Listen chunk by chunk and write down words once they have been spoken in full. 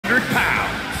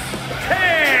pounds,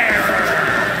 Terror!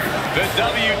 The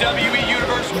WWE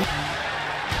Universe...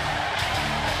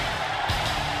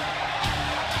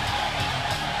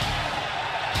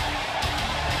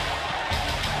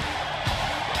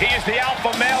 He is the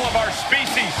alpha male of our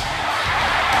species.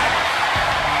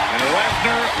 And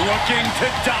Lesnar looking to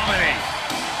dominate.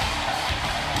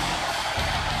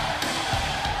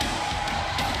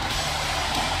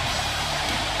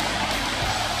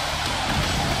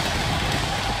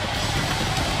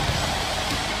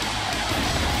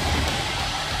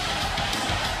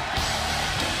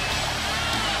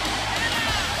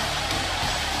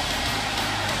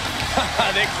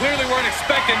 They clearly weren't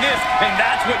expecting this, and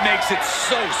that's what makes it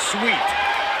so sweet.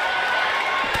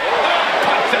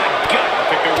 Punch to the gut.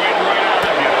 Took the wind right out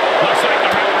of you. Looks like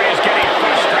the referee is getting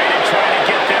frustrated trying to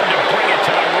get them to bring it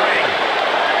to the ring.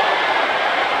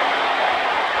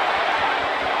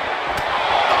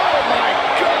 Oh, my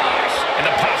gosh! And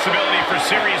the possibility for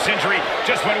serious injury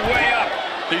just went way up.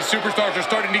 These superstars are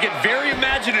starting to get very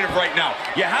imaginative right now.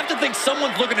 You have to think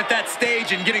someone's looking at that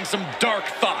stage and getting some dark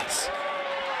thoughts.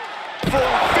 For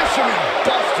a fisherman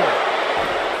buster.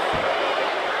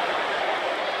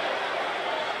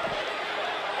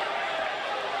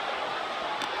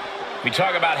 We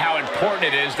talk about how important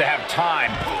it is to have time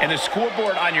and the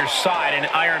scoreboard on your side in an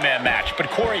Iron Man match.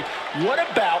 But Corey, what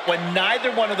about when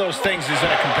neither one of those things is in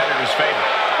a competitor's favor?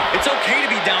 It's okay to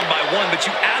be down by one, but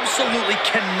you absolutely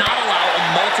cannot allow a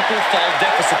multiple fall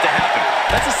deficit to happen.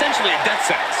 That's essentially a death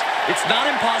sentence. It's not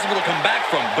impossible to come back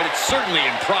from, but it's certainly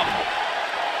improbable.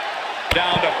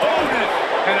 Down to opponent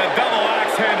and a double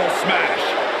axe handle smash.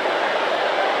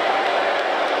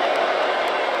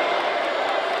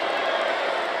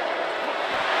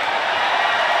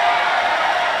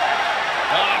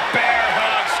 A bear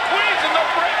hug, squeezing the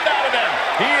breath out of him.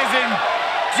 He is in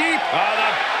deep.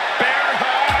 The bear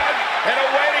hug, and a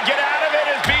way to get out of it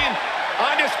is being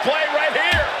on display right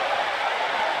here.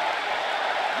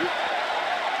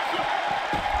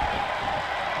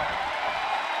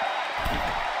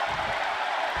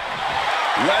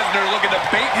 Lesnar looking to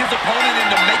bait his opponent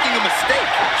into making a mistake.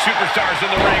 Superstars in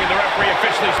the ring, and the referee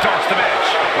officially starts the match.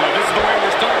 Well, this is the way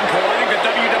we're starting, Cole. I think the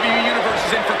WWE Universe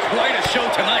is in for quite a show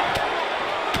tonight.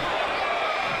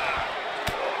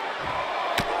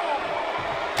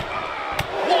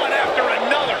 One after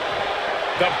another.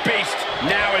 The Beast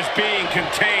now is being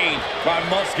contained. I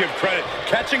must give credit.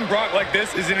 Catching Brock like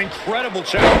this is an incredible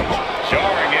challenge.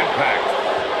 Jarring impact.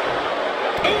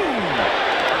 Ooh!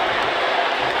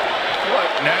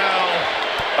 Now,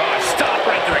 stop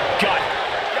right to the gut.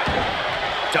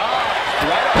 Dodge,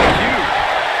 right up the cue.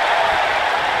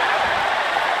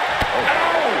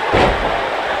 Ow!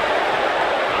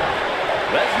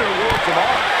 Lesnar worked him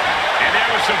off. And there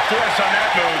was some force on that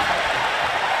move.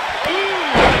 Ooh,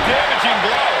 what a damaging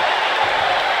blow.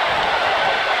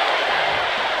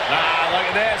 Look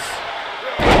at this.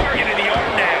 Target in the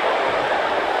arm now.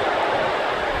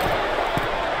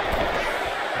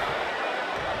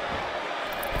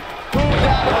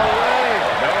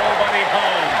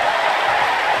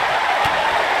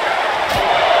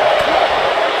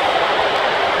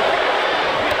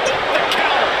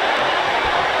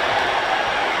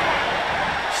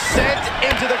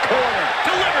 Into the corner.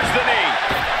 Delivers the knee.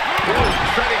 Ooh,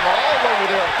 treading all over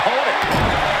their opponent.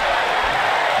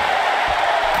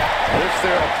 Lifts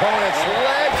their opponent's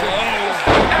legs.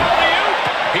 Alley-oop.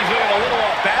 He's looking a little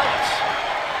off balance.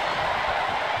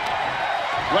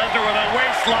 Lesnar with a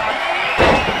waist lock.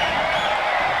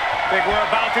 Think we're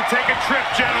about to take a trip,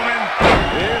 gentlemen.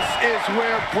 This is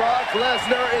where Brock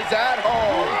Lesnar is at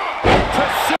home. To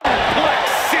Suplex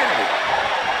City.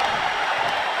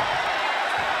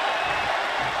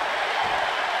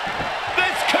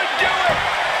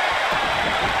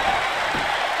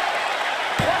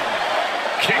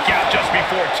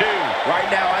 Before two. Right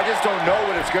now, I just don't know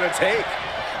what it's going to take.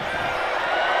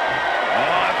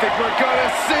 Oh, I think we're going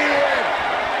to see it.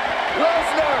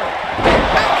 Lesnar.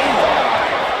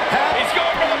 He's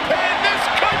going for the pin. This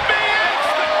could be it.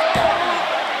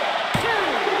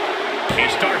 He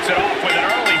starts it off with an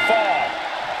early fall.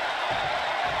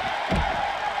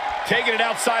 Taking it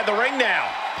outside the ring now.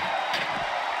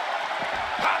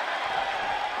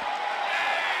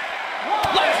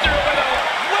 Lesnar with a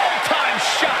well-timed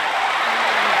shot.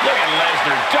 Look at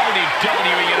Lesnar.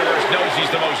 WWE Universe knows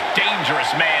he's the most dangerous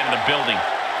man in the building.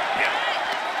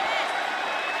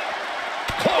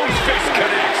 Close fist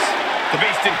connects. The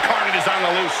Beast incarnate is on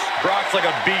the loose. Brock's like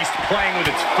a beast playing with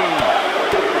its food.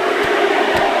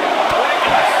 Right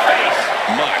in his face.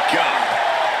 My God.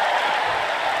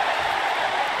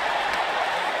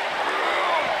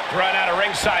 Run out of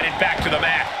ringside and back to the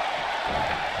mat.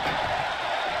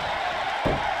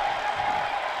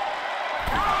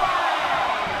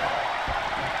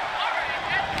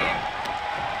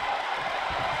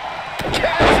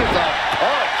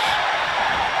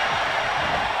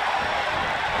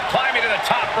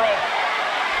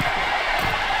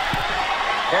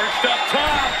 Perched up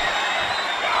top.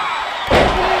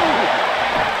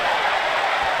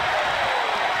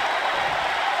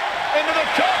 Into the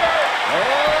cover.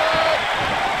 Oh.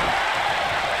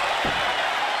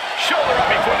 Shoulder up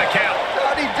before the count.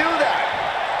 How'd he do that?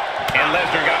 And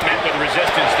Lesnar got met with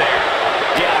resistance there.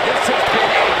 Yeah, this has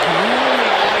been a grueling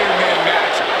Iron Man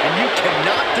match, and you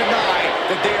cannot deny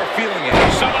that they are feeling it.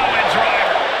 Samoan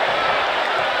driver.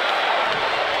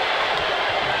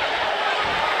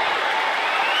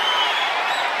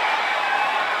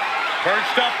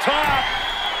 Perched up top.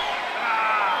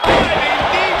 Diving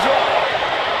knee drop.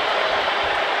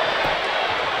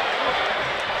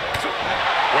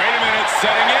 Wait a minute,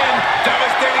 setting in.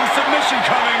 Devastating submission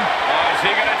coming. Oh, is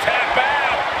he going to tap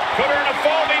out? Put her in a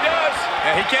fall, he does.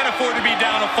 Yeah, he can't afford to be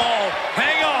down a fall.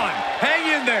 Hang on. Hang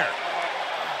in there.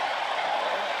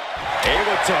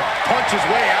 Able to punch his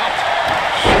way out.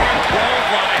 Short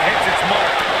clothesline hits its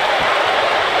mark.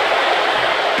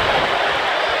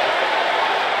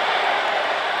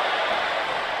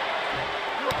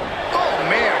 Oh,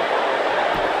 man.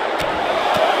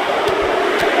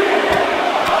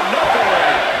 Another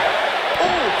one.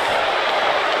 Oof.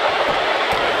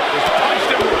 Just punched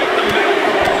him right in the middle.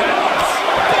 Relentless.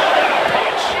 Bulldog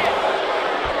punch.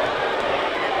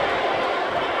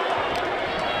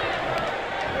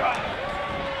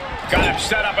 Got him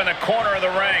set up in the corner of the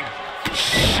ring.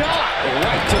 Shot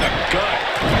right to the gut.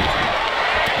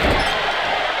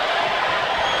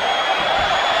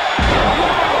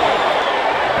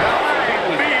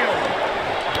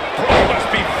 Brock must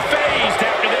be phased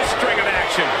after this string of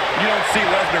action. You don't see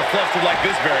Lesnar flustered like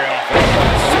this very often.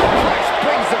 Suplex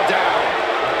brings him down.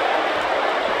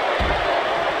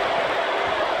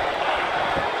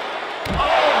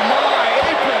 Oh my,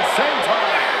 apron senton.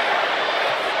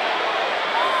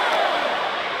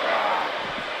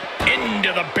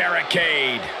 Into the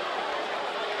barricade.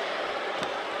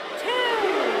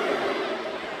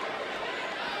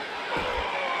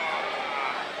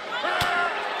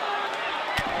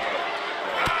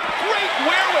 Great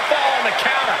wherewithal on the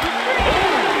counter.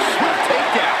 Ooh, swift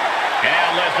takedown. And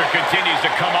Lesnar continues to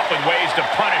come up with ways to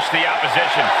punish the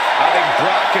opposition. I think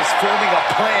Brock is forming a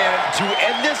plan to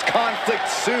end this conflict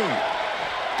soon.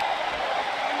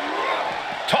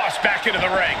 Tossed back into the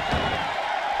ring.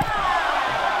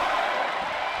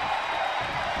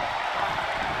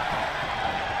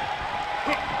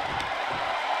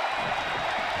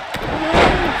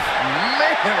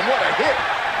 Man, what a hit.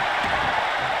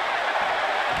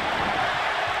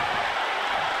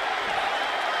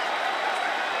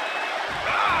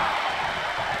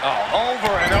 Oh,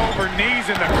 over and over, knees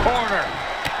in the corner.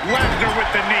 Lesnar with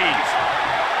the knees.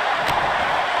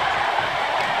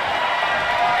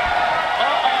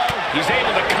 Uh-oh. He's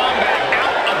able to combat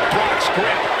out of Brock's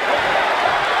grip.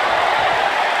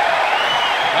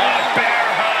 Bear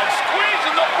hug,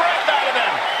 squeezing the breath out of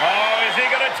him. Oh, is he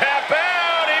going to tap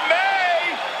out? He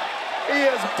may. He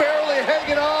is barely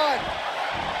hanging on.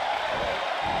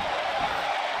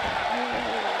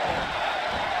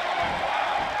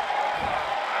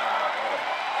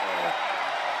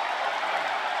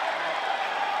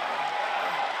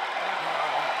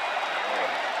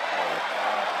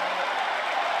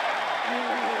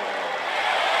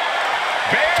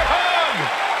 Bear hug.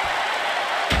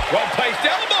 Well-placed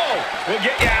elbow. We'll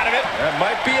get you out of it. That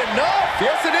might be enough.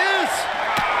 Yes, it is.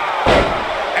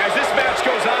 As this match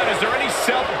goes on, is there any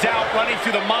self-doubt running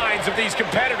through the minds of these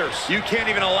competitors? You can't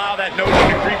even allow that notion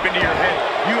to creep into your head.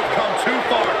 You have come too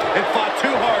far and fought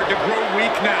too hard to grow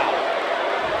weak now.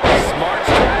 Smart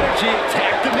strategy.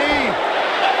 Attack the knee.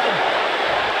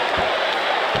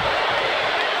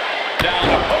 Down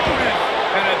opponent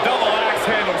and a double axe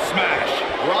handle smash.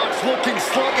 Brock's looking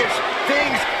sluggish.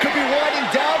 Things could be winding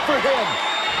down for him.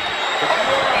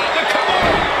 The cover.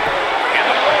 And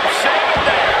the rope saved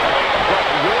there. But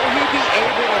will he be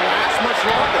able to last much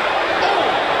longer? Oh!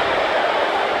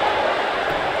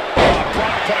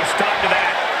 Brock put a stop to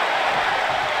that.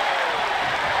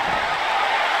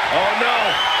 Oh, no.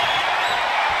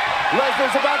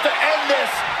 Lesnar's about to end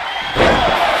this.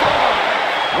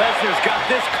 Lesnar's got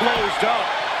this closed up.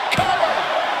 Cover!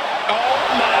 Oh,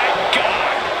 my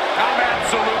God. I'm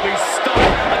absolutely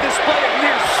stunned. A display of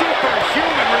near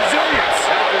superhuman resilience.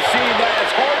 After seeing that,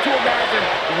 it's hard to imagine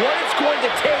what it's going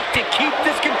to take to keep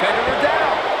this competitor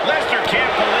down. Lesnar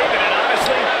can't believe it, and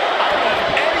honestly, I don't know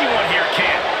if anyone here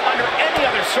can. Under any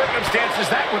other circumstances,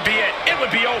 that would be it. It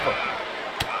would be over.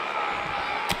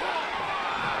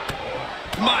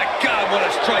 My God, what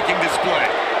a striking display.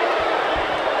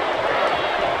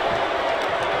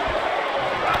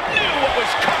 Knew what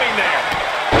was coming there.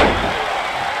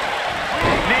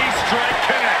 Knee strike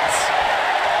connects.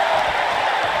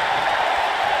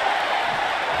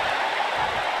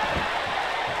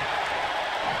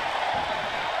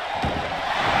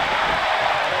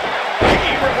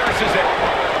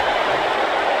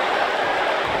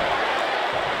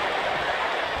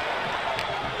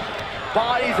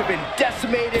 bodies have been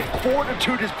decimated,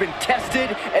 fortitude has been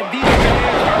tested, and these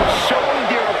fans are showing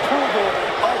their approval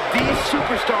of these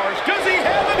superstars. Does he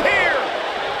have him here?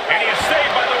 And he is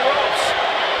saved by the ropes.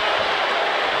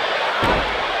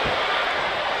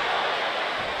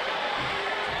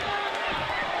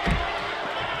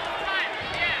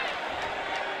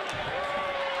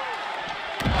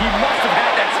 He must have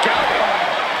had that scalpel.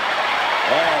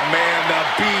 Oh, man, the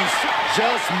beast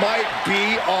just might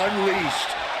be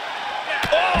unleashed.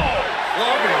 Oh,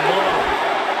 love him, love.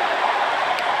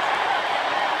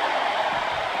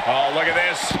 Oh, look at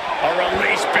this. A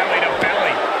release belly to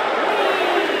belly.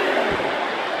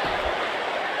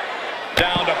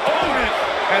 Down to opponent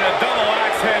and a double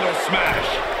axe handle smash.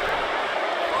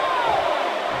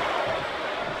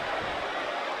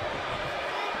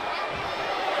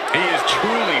 He is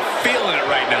truly feeling it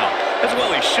right now. As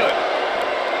well he should.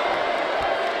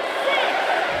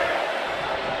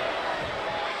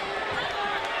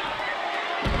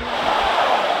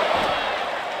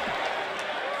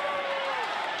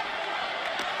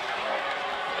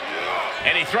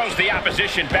 And he throws the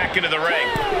opposition back into the ring.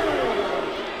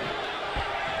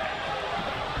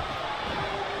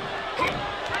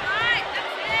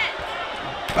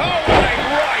 Oh, right.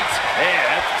 Yeah,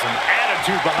 that's some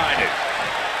attitude behind it.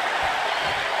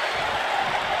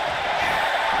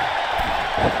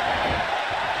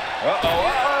 Uh-oh,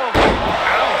 uh-oh.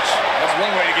 Ouch. That's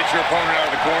one way to get your opponent out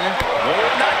of the corner. Oh,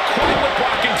 not quite what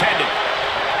Brock intended.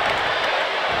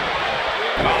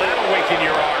 Oh, that'll awaken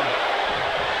your arm.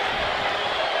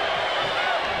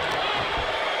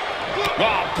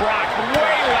 Oh, Brock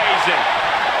waylays him.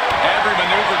 Every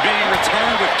maneuver being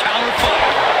returned with counter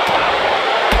fire.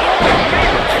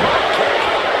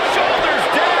 Shoulders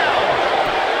down.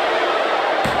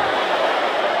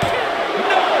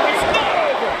 No, it's not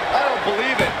over. I don't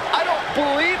believe it. I don't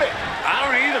believe it. I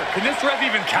don't either. Can this ref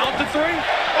even count to 3?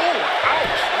 Oh,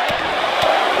 ouch.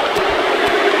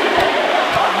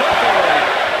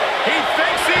 He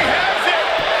thinks he has it.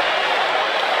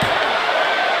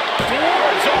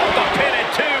 Wards off the pin at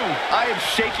 2. I am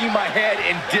shaking my head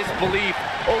in disbelief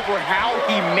over how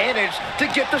he managed to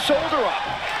get the shoulder up.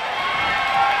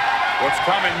 What's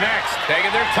coming next?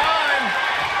 Taking their time.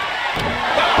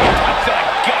 Oh, what's that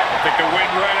gut? Pick the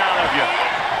wind right out of you.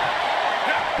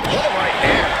 Oh, right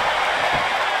hand.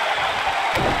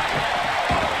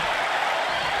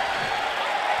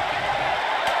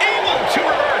 Able to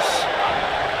reverse.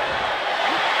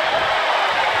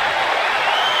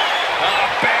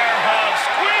 Bear hug,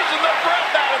 squeezing the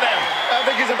breath out of them. I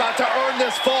think he's about to earn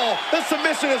this fall. The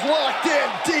submission is locked in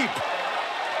deep.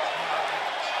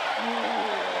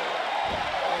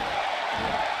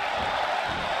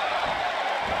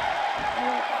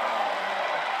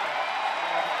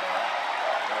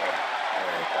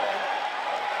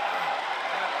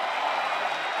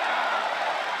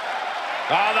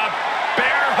 Oh, the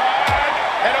bear hug,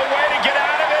 and a way to get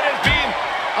out of it is being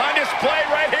on display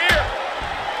right here.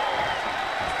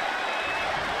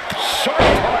 Sharp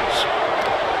punch.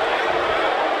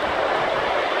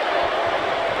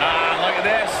 Look at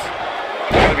this.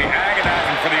 Going to be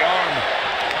agonizing for the arm.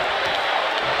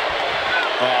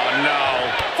 Oh, no.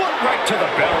 Foot right to the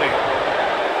belly.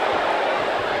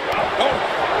 Oh.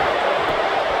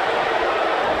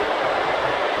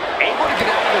 Able to get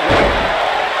out of the way.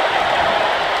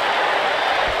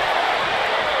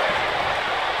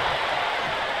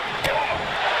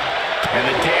 And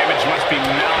the damage must be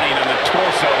mounting on the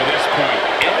torso at this point.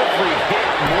 Every hit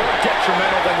more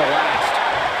detrimental than the last.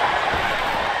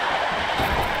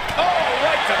 Oh,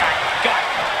 right to the gut.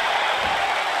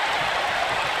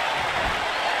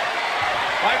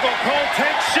 Michael Cole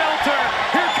takes shelter.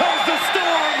 Here comes the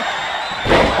storm.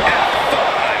 F5.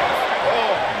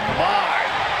 Oh, my.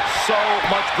 So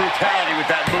much brutality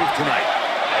with that move tonight.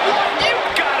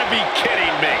 You've got to be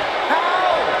kidding me.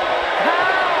 How?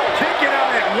 Kicking out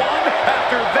at 1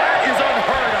 after that is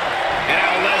unheard of. And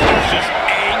now Lesnar's just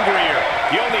angrier.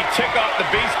 You only tick off the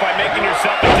beast by making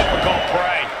yourself a difficult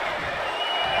prey.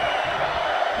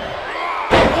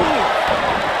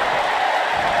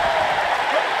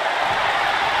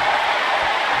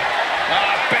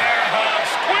 Bear hug,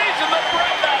 squeezing the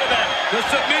breath out of them. The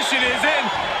submission is in.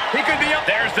 He could be up.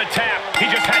 There's the tap. He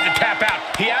just had to tap out.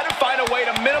 He had to find a way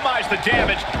to minimize the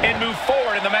damage and move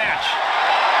forward in the match.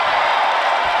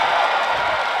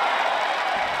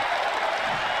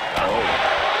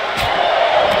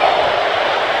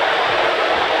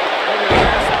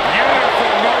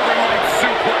 Beautiful Northern Lights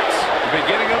suplex. The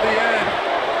beginning of the end.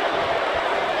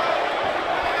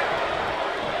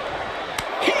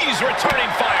 He's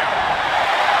returning fire.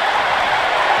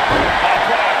 Oh,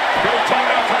 Brock. Go talk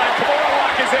out time. Corner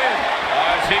lock is in.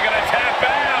 Is he going to tap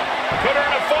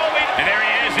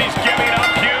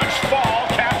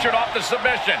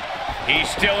submission. He's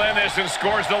still in this and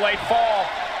scores the late fall.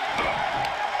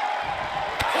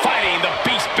 Fighting the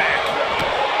beast back.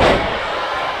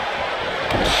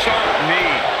 Sharp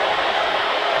knee.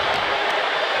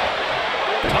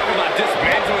 Talk about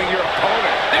dismantling your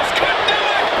opponent. This could do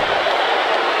it.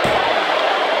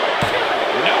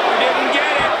 No, didn't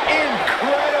get it.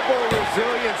 Incredible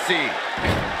resiliency.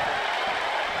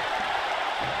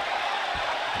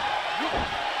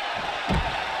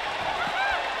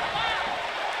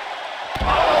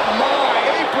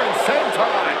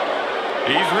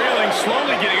 He's reeling,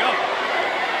 slowly getting up.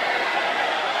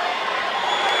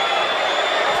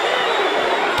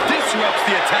 Disrupts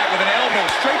the attack with an elbow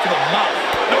straight to the mouth.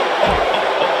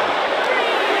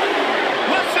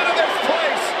 Listen to this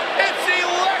place. It's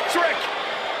electric.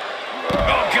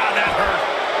 Oh, God, that hurt.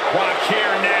 Rock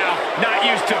here now. Not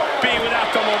used to being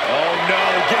without the momentum. Oh, no.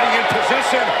 Getting in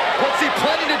position. What's he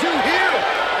planning to do here?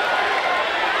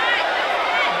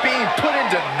 Being put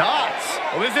into knots.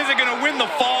 Well, this isn't going to win the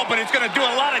fall, but it's going to do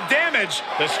a lot of damage.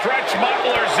 The stretch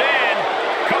muffler's in.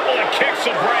 Couple of kicks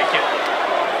will break it.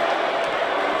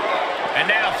 And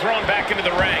now thrown back into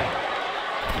the ring.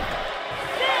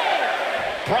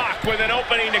 Brock with an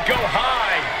opening to go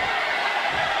high.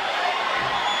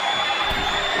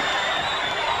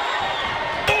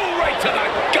 Oh, right to the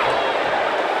gut.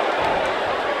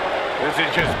 This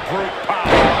is just brute power.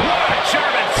 A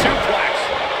German suplex.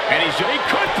 And he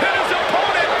could pin his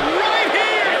opponent right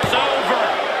here. It's over.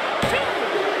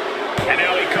 And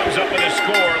now he comes up with a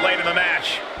score late in the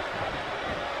match.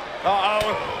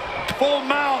 Uh-oh. Full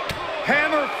mount.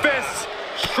 Hammer fists.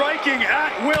 Striking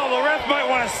at will. The ref might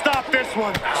want to stop this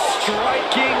one.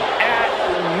 Striking at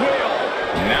will.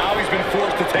 Now he's been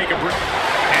forced to take a break.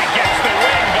 And gets the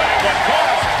win, but at what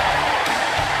cost?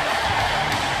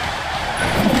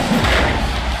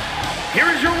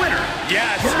 Here is your winner.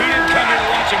 Yes, he didn't come here to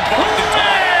watch him ball.